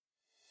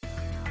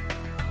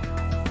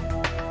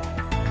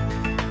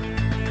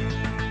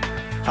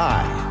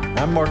Hi,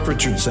 I'm Mark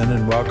Richardson,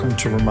 and welcome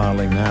to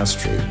Remodeling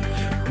Mastery.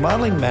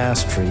 Remodeling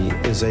Mastery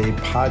is a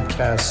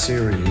podcast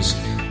series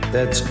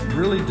that's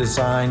really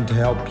designed to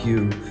help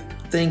you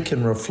think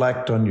and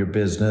reflect on your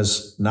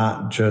business,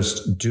 not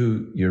just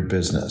do your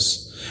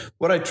business.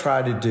 What I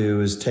try to do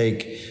is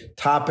take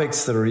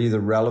topics that are either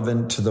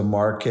relevant to the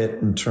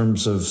market in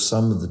terms of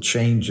some of the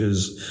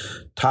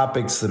changes,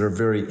 topics that are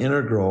very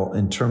integral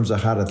in terms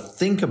of how to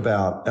think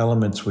about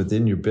elements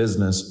within your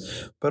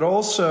business, but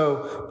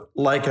also,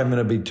 like I'm going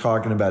to be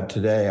talking about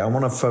today, I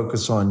want to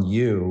focus on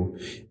you,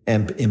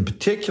 and in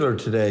particular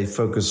today,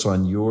 focus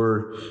on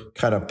your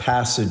kind of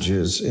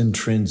passages and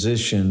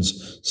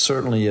transitions,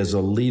 certainly as a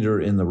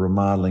leader in the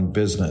remodeling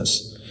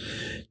business.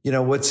 You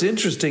know, what's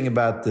interesting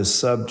about this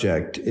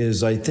subject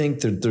is I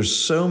think that there's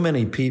so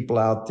many people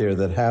out there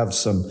that have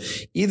some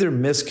either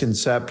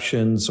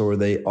misconceptions or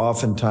they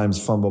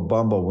oftentimes fumble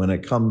bumble when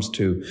it comes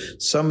to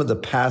some of the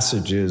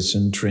passages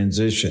and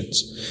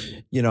transitions.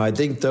 You know, I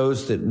think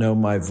those that know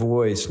my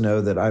voice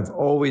know that I've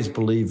always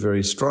believed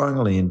very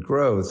strongly in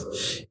growth.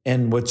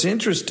 And what's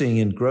interesting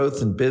in growth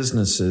in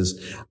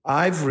businesses,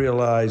 I've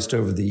realized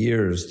over the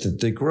years that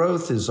the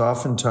growth is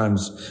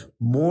oftentimes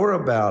more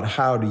about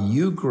how do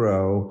you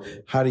grow?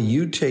 How do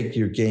you take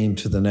your game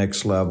to the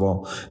next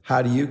level?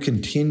 How do you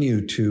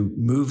continue to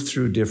move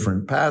through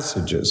different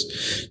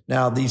passages?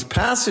 Now, these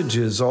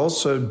passages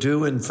also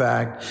do, in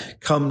fact,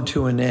 come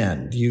to an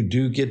end. You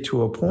do get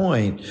to a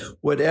point,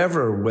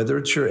 whether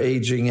it's your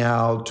aging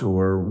out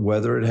or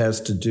whether it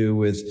has to do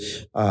with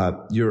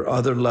your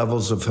other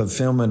levels of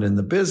fulfillment in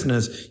the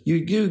business,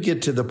 you do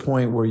get to the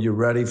point where you're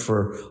ready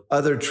for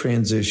other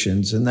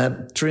transitions. And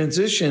that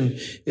transition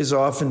is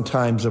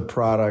oftentimes a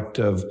product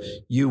of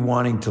you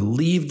wanting to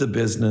leave the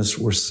business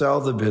or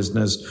sell the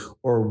business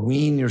or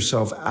wean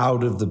yourself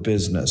out of the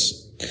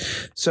business.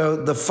 So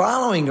the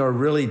following are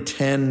really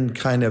 10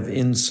 kind of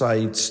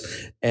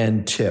insights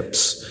and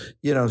tips.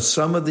 You know,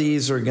 some of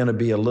these are going to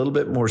be a little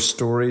bit more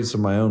stories of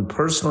my own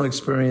personal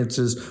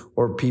experiences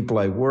or people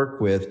I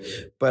work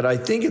with. But I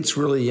think it's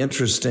really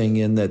interesting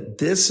in that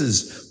this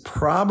is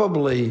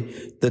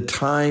probably the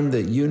time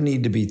that you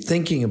need to be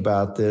thinking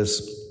about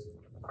this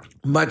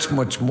much,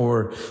 much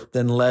more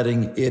than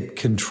letting it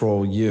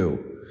control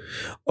you.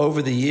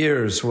 Over the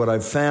years, what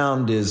I've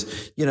found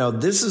is, you know,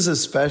 this is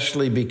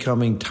especially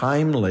becoming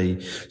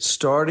timely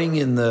starting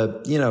in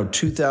the,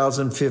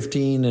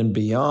 2015 and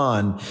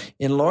beyond,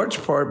 in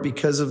large part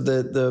because of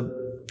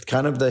the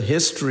kind of the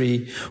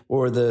history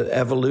or the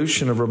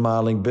evolution of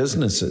remodeling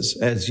businesses.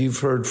 As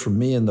you've heard from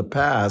me in the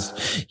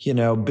past,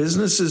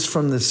 businesses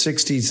from the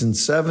 60s and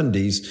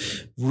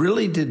 70s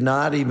really did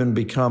not even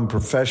become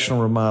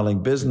professional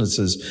remodeling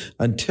businesses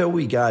until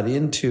we got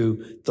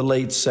into the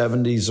late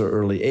 70s or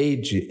early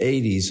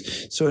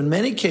 80s. So in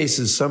many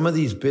cases, some of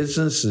these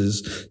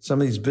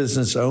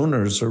business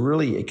owners are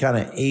really kind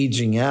of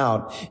aging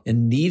out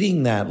and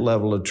needing that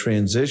level of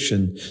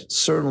transition,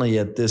 certainly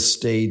at this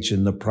stage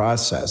in the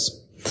process.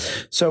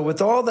 So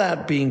with all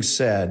that being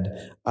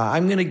said,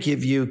 I'm going to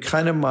give you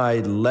kind of my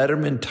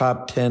Letterman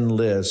top 10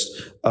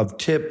 list of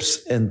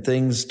tips and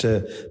things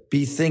to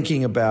be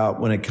thinking about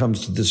when it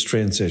comes to this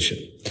transition.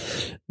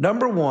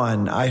 Number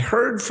one, I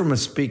heard from a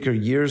speaker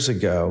years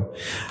ago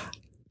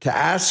to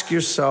ask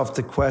yourself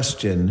the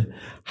question,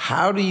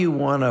 how do you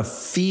want to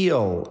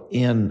feel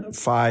in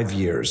 5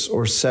 years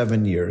or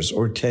 7 years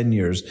or 10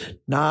 years?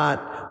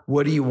 Not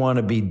what do you want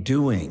to be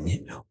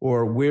doing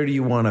or where do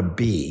you want to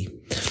be?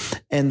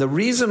 And the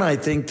reason I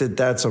think that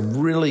that's a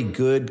really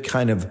good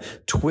kind of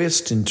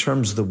twist in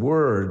terms of the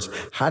words,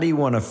 how do you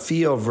want to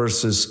feel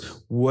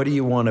versus what do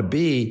you want to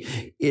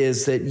be,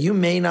 is that you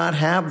may not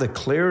have the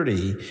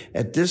clarity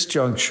at this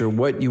juncture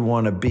what you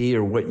want to be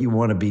or what you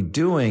want to be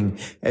doing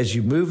as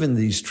you move in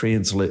these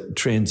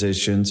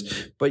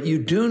transitions, but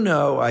you do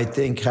know, I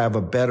think, have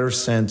a better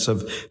sense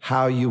of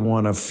how you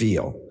want to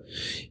feel.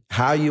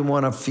 How you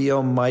want to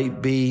feel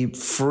might be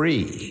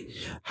free.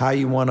 How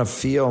you want to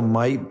feel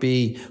might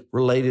be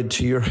related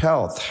to your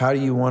health. How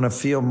you want to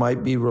feel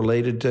might be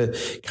related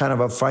to kind of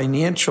a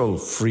financial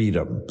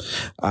freedom.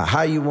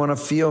 How you want to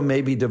feel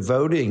maybe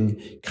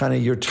devoting kind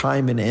of your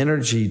time and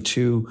energy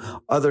to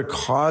other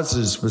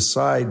causes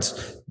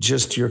besides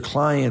just your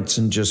clients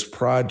and just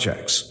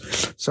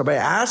projects. So by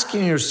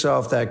asking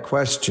yourself that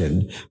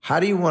question, how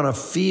do you want to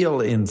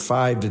feel in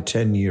 5 to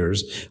 10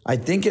 years? I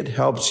think it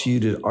helps you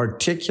to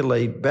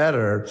articulate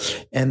better.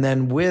 And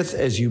then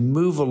as you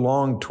move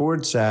along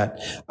towards that,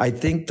 I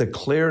think the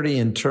clarity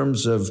in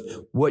terms of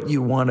what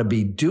you want to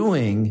be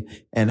doing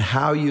and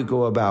how you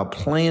go about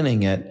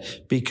planning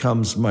it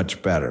becomes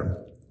much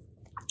better.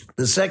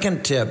 The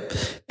second tip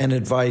and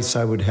advice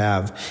I would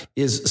have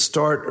is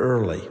start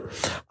early.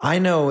 I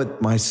know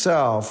it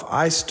myself.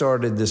 I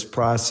started this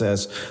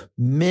process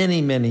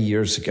many, many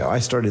years ago. I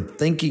started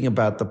thinking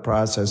about the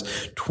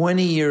process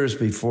 20 years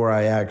before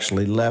I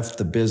actually left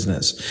the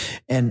business.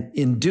 And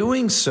in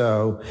doing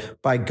so,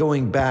 by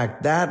going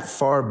back that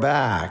far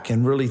back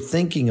and really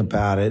thinking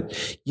about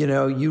it,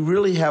 you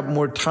really have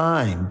more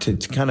time to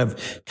kind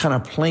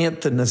of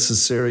plant the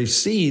necessary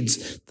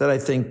seeds that I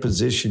think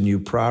position you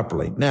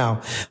properly.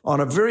 Now, on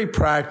a very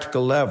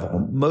practical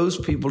level,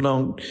 most people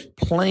don't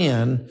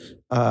plan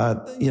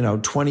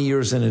 20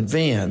 years in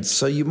advance.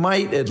 So you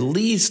might at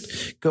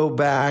least go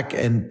back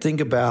and think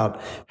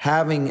about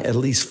having at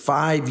least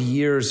 5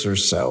 years or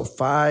so,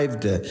 5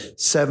 to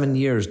 7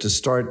 years to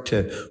start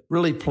to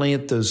really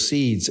plant those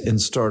seeds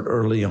and start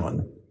early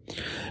on.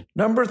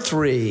 Number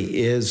 3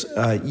 is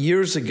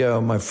years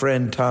ago, my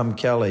friend Tom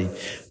Kelly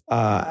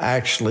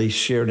actually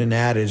shared an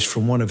adage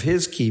from one of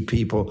his key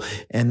people,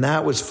 and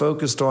that was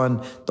focused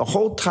on the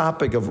whole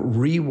topic of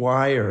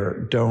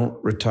rewire,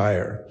 don't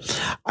retire.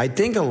 I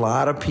think a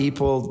lot of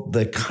people,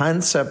 the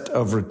concept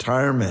of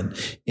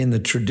retirement in the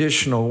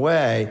traditional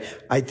way,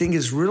 I think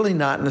is really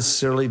not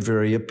necessarily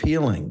very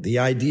appealing. The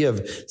idea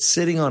of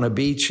sitting on a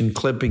beach and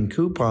clipping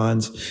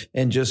coupons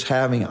and just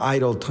having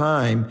idle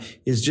time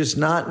is just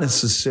not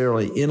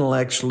necessarily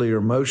intellectually or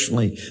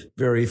emotionally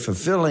very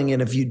fulfilling.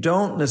 And if you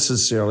don't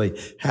necessarily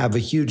have a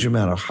huge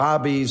amount of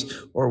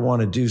hobbies or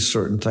want to do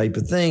certain type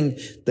of thing,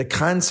 the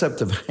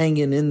concept of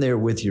hanging in there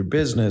with your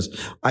business,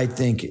 I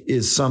think,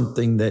 is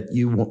something that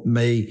you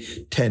may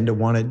tend to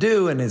want to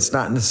do. And it's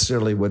not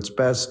necessarily what's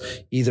best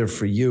either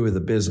for you or the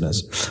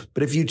business.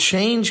 But if you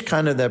change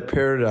kind of that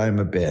paradigm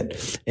a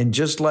bit, and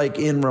just like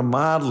in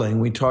remodeling,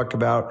 we talk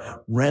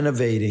about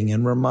renovating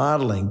and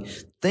remodeling,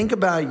 think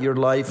about your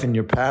life and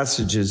your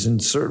passages in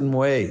certain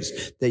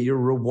ways that you're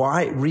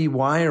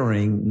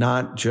rewiring,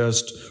 not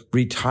just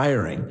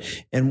retiring.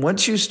 And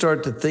once you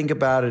start to think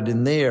about it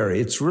in there,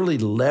 it's really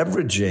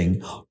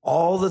leveraging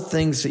all the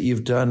things that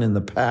you've done in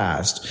the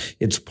past.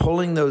 It's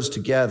pulling those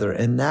together.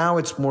 And now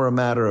it's more a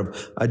matter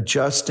of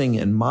adjusting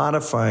and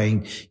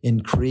modifying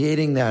and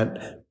creating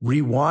that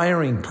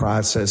rewiring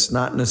process,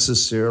 not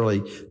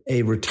necessarily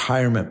a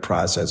retirement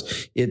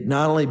process. It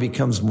not only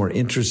becomes more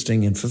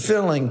interesting and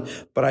fulfilling,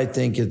 but I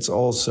think it's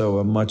also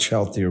a much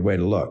healthier way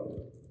to look.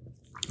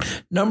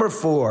 Number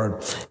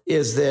 4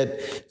 is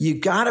that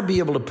you got to be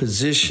able to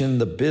position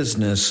the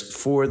business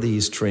for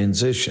these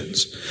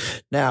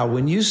transitions. Now,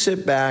 when you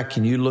sit back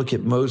and you look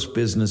at most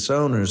business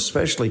owners,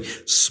 especially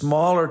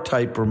smaller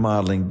type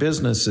remodeling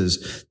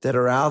businesses that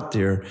are out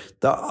there,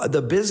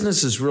 the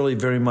business is really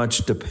very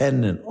much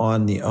dependent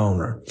on the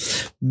owner.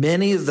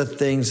 Many of the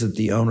things that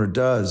the owner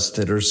does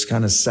that are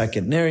kind of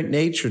second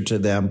nature to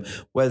them,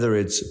 whether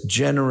it's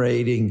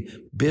generating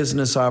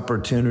business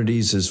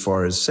opportunities as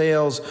far as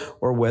sales,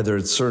 or whether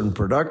it's certain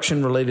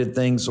production related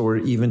things, or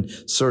even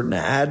certain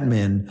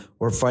admin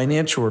or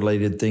financial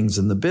related things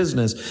in the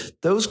business,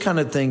 those kind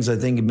of things, I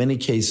think in many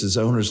cases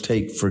owners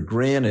take for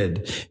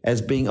granted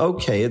as being,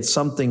 okay, it's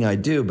something I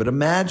do. But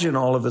imagine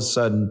all of a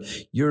sudden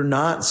you're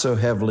not so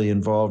heavily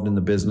involved in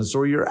the business,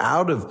 or you're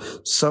out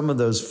of some of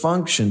those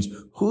functions.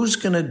 Who's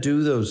going to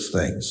do those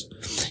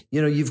things?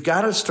 You've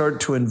got to start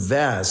to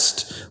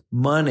invest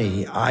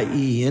money,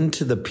 i.e.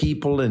 into the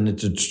people and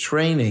into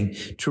training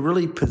to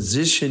really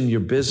position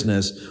your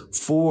business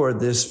for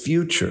this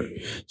future.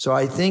 So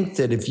I think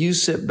that if you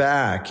sit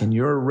back and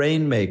you're a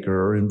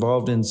rainmaker or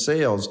involved in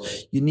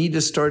sales, you need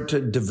to start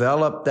to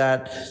develop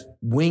that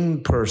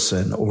wing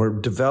person or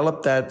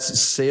develop that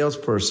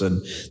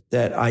salesperson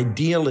that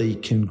ideally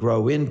can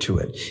grow into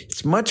it.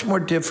 It's much more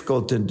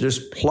difficult to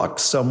just pluck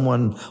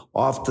someone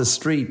off the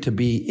street to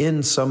be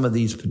in some of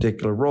these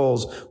particular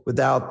roles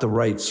without the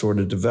right sort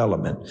of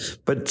development.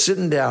 But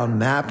sitting down,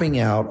 mapping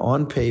out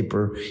on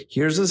paper,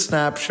 here's a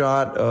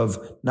snapshot of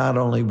not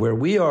only where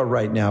we are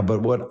right now,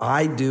 but what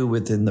I do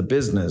within the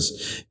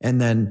business.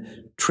 And then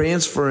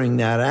transferring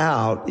that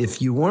out, if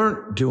you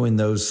weren't doing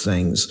those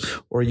things,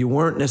 or you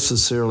weren't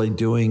necessarily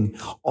doing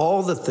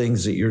all the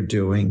things that you're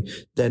doing,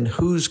 then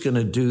who's going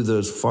to do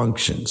those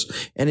functions?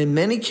 And in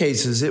many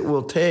cases, it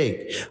will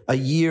take a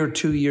year,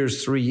 2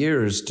 years, 3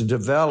 years to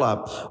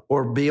develop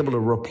or be able to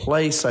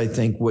replace, I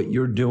think, what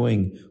you're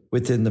doing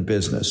within the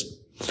business.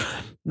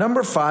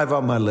 Number 5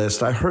 on my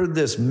list, I heard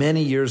this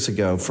many years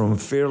ago from a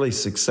fairly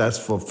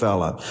successful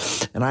fella.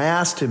 And I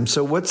asked him,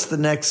 so what's the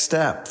next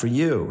step for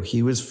you?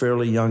 He was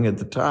fairly young at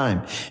the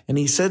time. And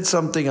he said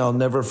something I'll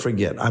never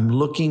forget. I'm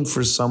looking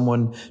for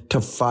someone to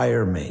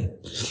fire me.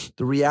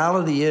 The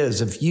reality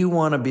is, if you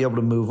want to be able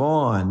to move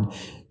on,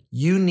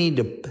 you need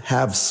to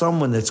have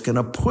someone that's going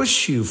to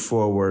push you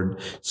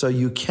forward so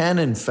you can,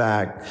 in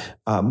fact,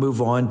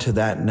 move on to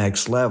that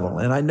next level.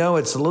 And I know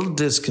it's a little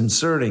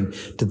disconcerting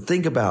to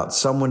think about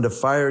someone to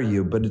fire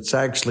you, but it's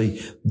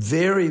actually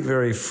very,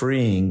 very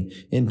freeing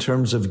in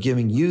terms of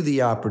giving you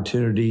the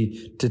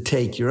opportunity to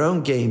take your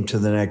own game to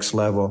the next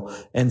level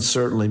and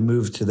certainly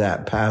move to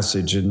that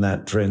passage in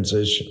that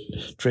transition.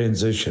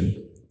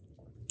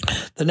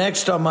 The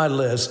next on my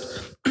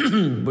list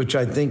which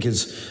I think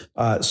is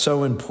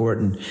so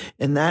important.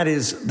 And that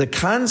is the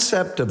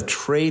concept of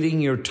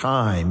trading your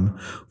time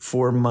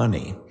for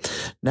money.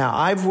 Now,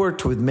 I've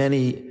worked with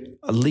many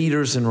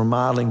leaders in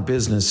remodeling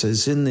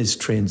businesses in these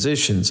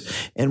transitions.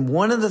 And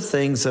one of the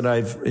things that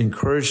I've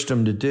encouraged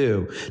them to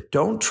do,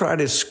 don't try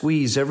to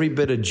squeeze every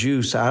bit of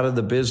juice out of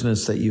the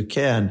business that you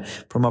can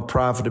from a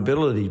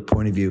profitability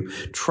point of view.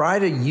 Try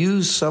to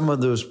use some of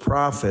those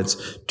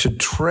profits to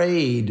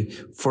trade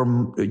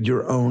for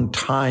your own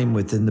time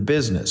within the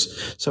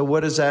business. So what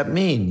does that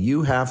mean?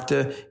 You have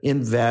to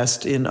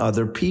invest in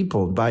other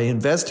people. By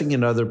investing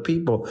in other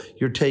people,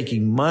 you're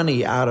taking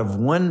money out of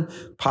one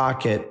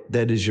pocket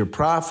that is your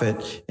profit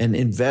and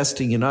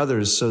investing in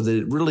others so that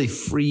it really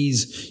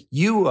frees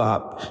you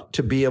up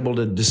to be able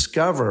to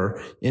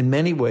discover in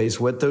many ways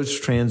what those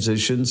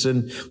transitions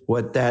and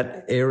what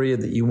that area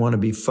that you want to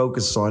be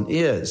focused on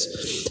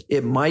is.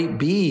 It might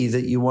be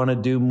that you want to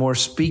do more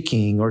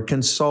speaking or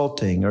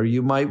consulting, or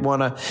you might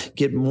want to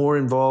get more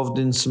involved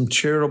in some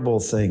charitable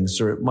things,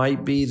 or it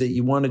might be that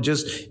you want to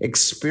just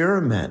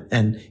experiment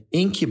and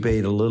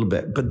incubate a little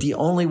bit. But the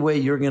only way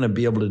you're going to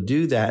be able to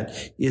do that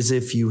is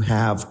if you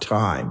have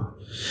time.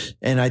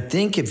 And I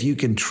think if you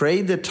can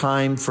trade the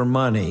time for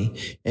money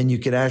and you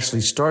can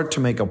actually start to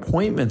make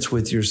appointments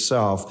with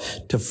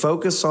yourself to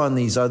focus on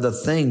these other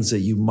things that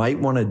you might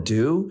want to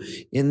do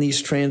in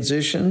these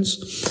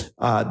transitions,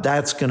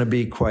 that's going to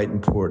be quite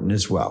important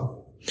as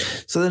well.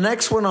 So the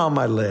next one on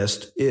my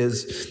list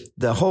is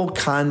the whole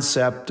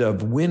concept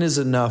of when is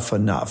enough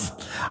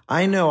enough?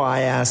 I know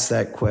I asked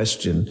that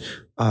question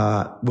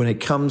when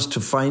it comes to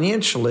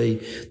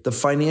financially, the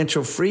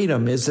financial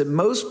freedom is that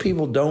most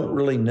people don't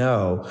really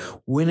know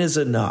when is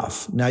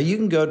enough. Now, you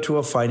can go to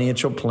a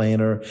financial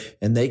planner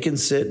and they can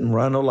sit and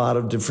run a lot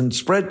of different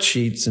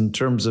spreadsheets in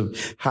terms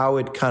of how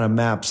it kind of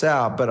maps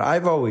out. But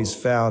I've always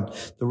found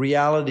the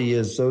reality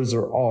is those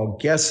are all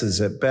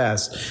guesses at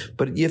best.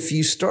 But if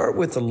you start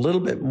with a little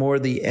bit more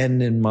the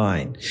end in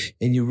mind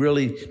and you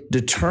really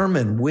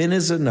determine when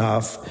is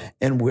enough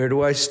and where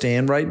do I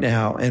stand right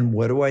now and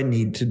what do I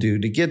need to do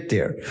to get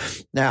there.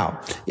 Now,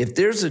 if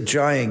there's a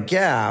giant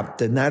gap,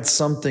 then that's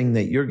something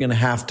that you're going to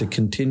have to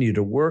continue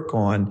to work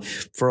on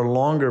for a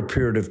longer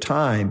period of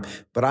time.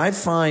 But I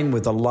find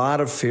with a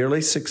lot of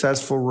fairly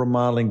successful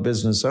remodeling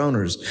business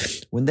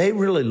owners, when they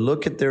really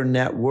look at their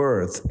net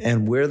worth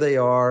and where they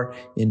are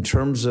in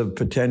terms of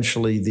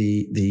potentially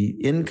the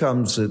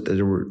incomes that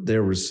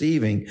they're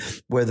receiving,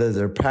 whether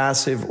they're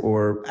passive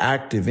or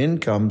active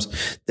incomes,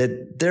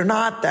 that they're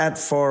not that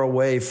far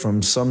away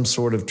from some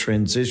sort of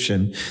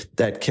transition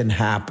that can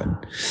happen.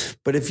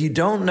 But if you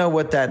don't know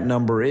what that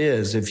number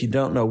is, if you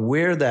don't know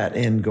where that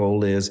end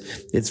goal is,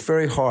 it's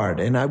very hard.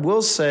 And I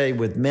will say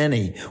with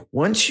many,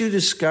 once you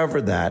discover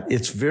that,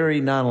 it's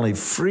very not only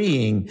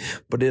freeing,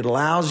 but it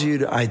allows you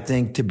to, I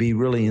think, to be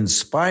really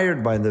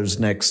inspired by those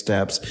next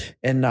steps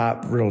and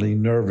not really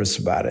nervous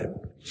about it.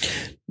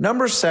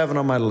 Number 7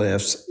 on my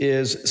list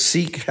is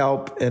seek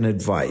help and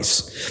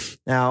advice.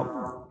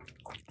 Now,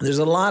 there's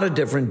a lot of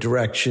different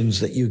directions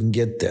that you can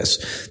get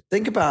this.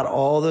 Think about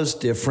all those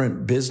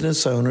different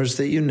business owners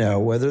that you know,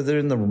 whether they're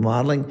in the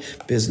remodeling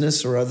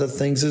business or other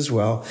things as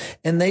well,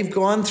 and they've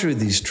gone through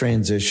these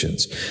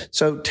transitions.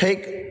 So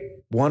take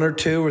 1 or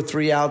 2 or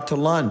 3 out to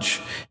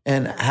lunch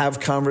and have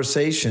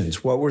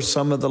conversations. What were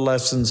some of the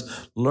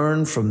lessons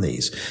learned from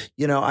these?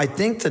 You know, I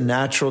think the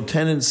natural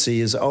tendency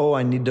is,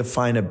 I need to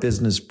find a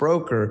business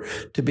broker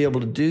to be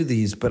able to do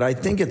these. But I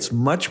think it's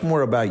much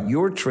more about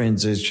your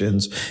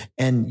transitions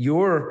and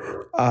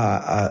your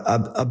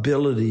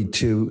ability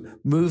to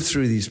move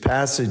through these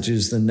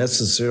passages than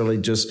necessarily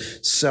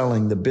just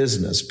selling the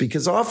business.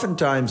 Because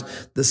oftentimes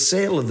the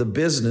sale of the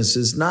business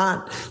is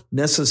not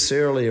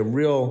necessarily a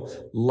real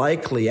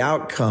likely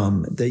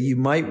outcome that you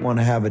might want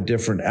to have a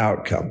different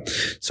outcome.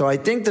 So I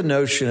think the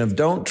notion of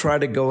don't try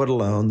to go it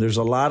alone. There's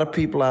a lot of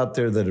people out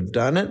there that have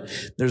done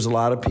it. There's a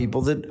lot of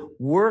people that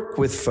work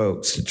with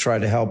folks to try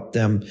to help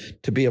them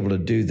to be able to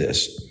do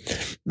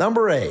this.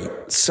 Number 8,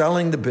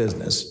 selling the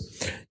business.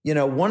 You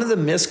know, one of the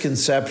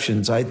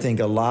misconceptions I think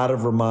a lot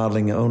of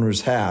remodeling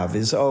owners have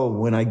is,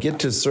 when I get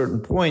to a certain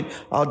point,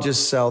 I'll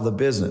just sell the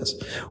business.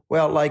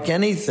 Well, like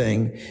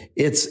anything,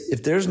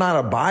 if there's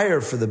not a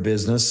buyer for the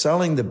business,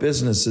 selling the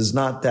business is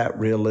not that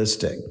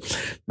realistic.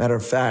 Matter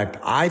of fact,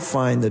 I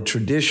find the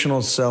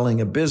traditional selling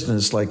a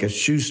business like a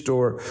shoe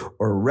store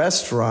or a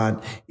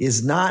restaurant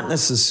is not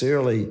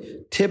necessarily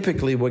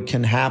typically what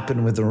can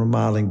happen with a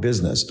remodeling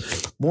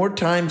business. More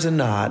times than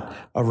not,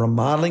 a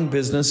remodeling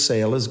business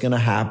sale is going to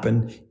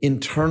happen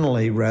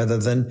internally rather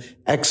than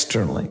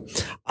externally.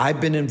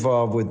 I've been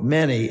involved with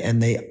many,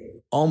 and they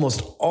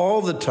almost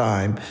all the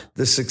time,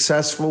 the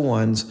successful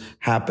ones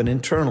happen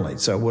internally.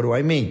 So what do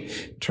I mean?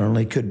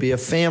 Internally could be a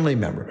family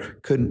member,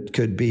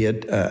 could be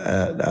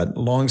a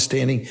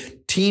longstanding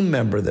team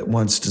member that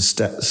wants to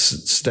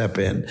step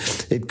in.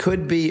 It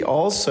could be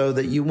also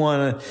that you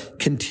want to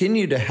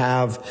continue to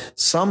have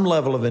some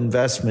level of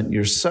investment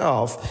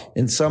yourself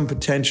in some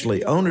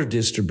potentially owner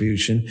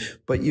distribution,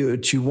 but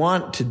what you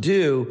want to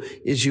do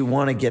is you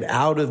want to get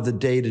out of the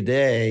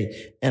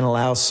day-to-day and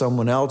allow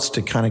someone else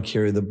to kind of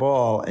carry the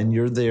ball, and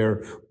you're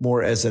there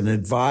more as an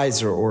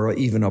advisor or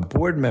even a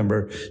board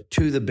member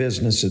to the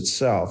business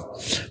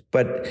itself.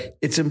 But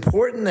it's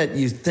important that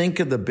you think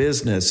of the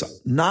business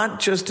not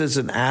just as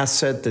an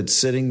asset that's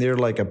sitting there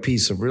like a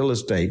piece of real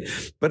estate,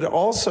 but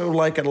also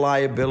like a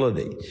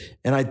liability.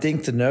 And I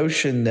think the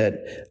notion that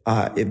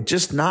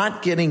just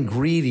not getting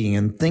greedy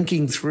and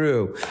thinking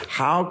through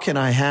how can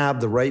I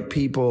have the right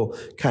people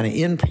kind of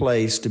in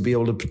place to be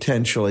able to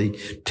potentially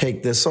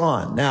take this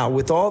on. Now,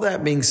 with all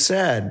that being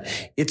said,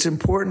 it's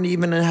important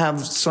even to have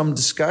some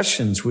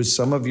discussions with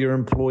some of your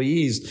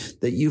employees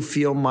that you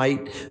feel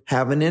might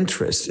have an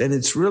interest. And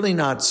it's really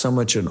not so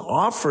much an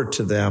offer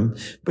to them,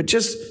 but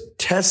just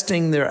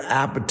testing their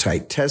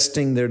appetite,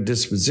 testing their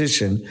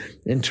disposition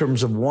in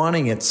terms of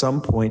wanting at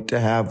some point to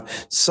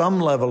have some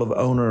level of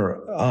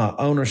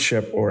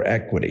ownership or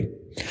equity.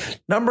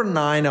 Number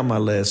 9 on my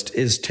list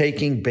is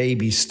taking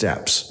baby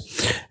steps.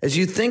 As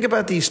you think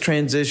about these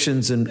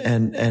transitions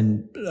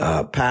and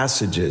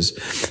passages,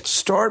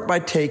 start by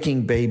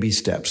taking baby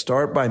steps.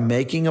 Start by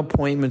making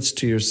appointments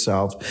to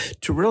yourself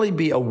to really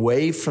be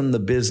away from the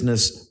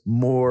business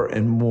more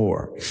and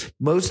more.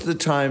 Most of the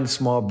time,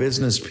 small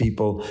business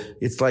people,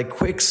 it's like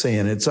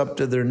quicksand. It's up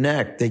to their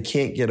neck. They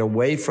can't get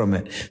away from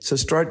it. So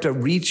start to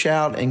reach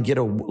out and get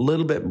a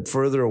little bit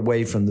further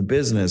away from the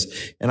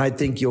business. And I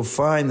think you'll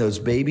find those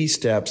baby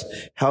steps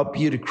help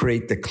you to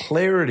create the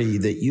clarity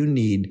that you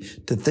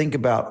need to think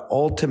about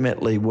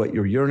ultimately what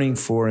you're yearning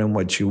for and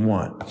what you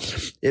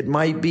want. It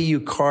might be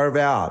you carve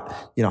out,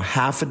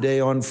 half a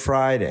day on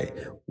Friday.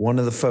 One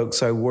of the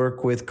folks I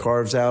work with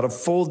carves out a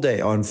full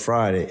day on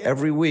Friday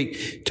every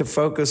week to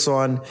focus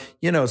on,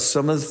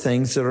 some of the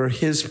things that are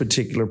his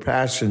particular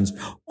passions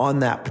on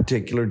that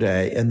particular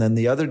day. And then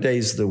the other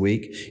days of the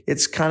week,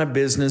 it's kind of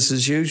business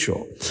as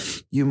usual.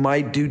 You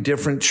might do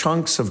different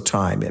chunks of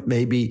time. It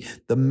may be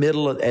the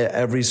middle of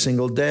every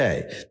single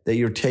day that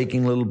you're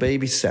taking little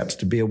baby steps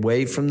to be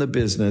away from the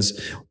business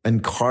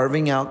and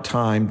carving out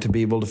time to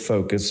be able to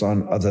focus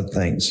on other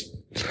things.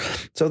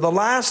 So the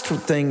last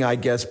thing, I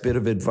guess, bit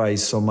of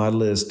advice on my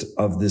list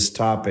of this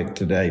topic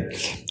today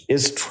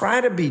is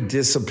try to be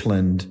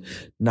disciplined,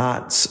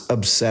 not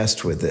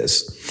obsessed with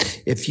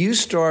this. If you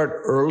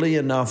start early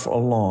enough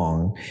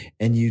along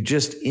and you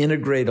just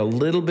integrate a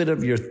little bit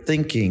of your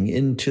thinking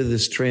into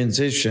this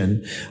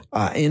transition,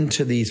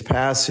 into these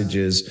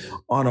passages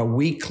on a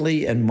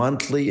weekly and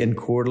monthly and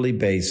quarterly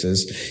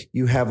basis,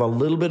 you have a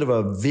little bit of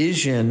a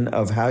vision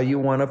of how you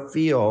want to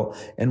feel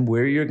and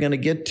where you're going to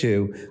get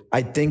to.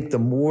 I think the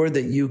more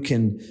that you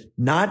can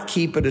not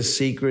keep it a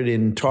secret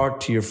and talk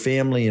to your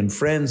family and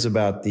friends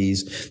about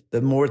these,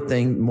 the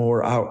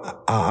more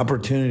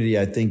opportunity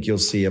I think you'll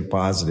see a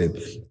positive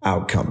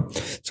outcome.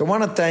 So I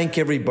want to thank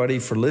everybody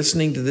for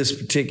listening to this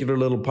particular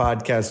little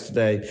podcast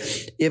today.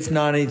 If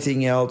not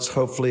anything else,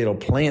 hopefully it'll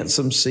plant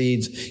some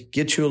seeds,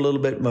 get you a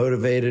little bit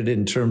motivated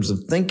in terms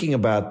of thinking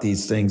about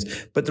these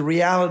things. But the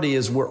reality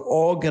is we're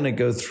all going to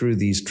go through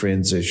these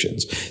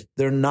transitions.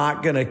 They're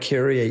not going to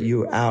carry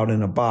you out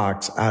in a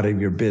box out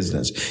of your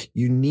business.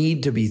 You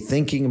need to be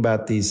thinking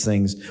about these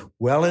things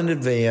well in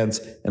advance.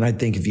 And I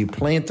think if you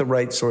plant the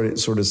right sort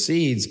of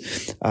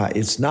seeds,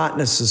 it's not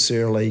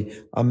necessarily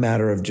a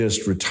matter of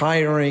just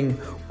retiring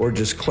or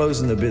just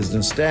closing the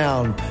business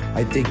down.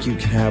 I think you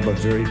can have a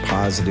very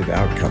positive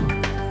outcome.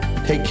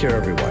 Take care,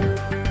 everyone.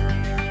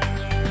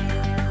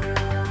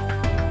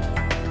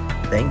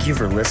 Thank you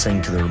for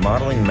listening to the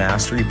Remodeling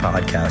Mastery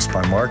Podcast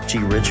by Mark G.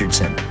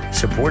 Richardson,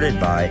 supported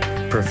by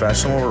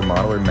Professional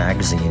Remodeler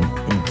Magazine,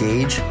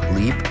 Engage,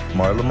 Leap,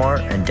 Marlamar,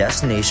 and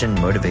Destination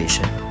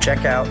Motivation.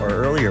 Check out our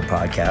earlier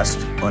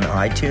podcasts on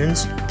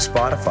iTunes,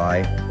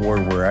 Spotify, or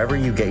wherever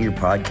you get your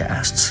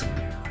podcasts.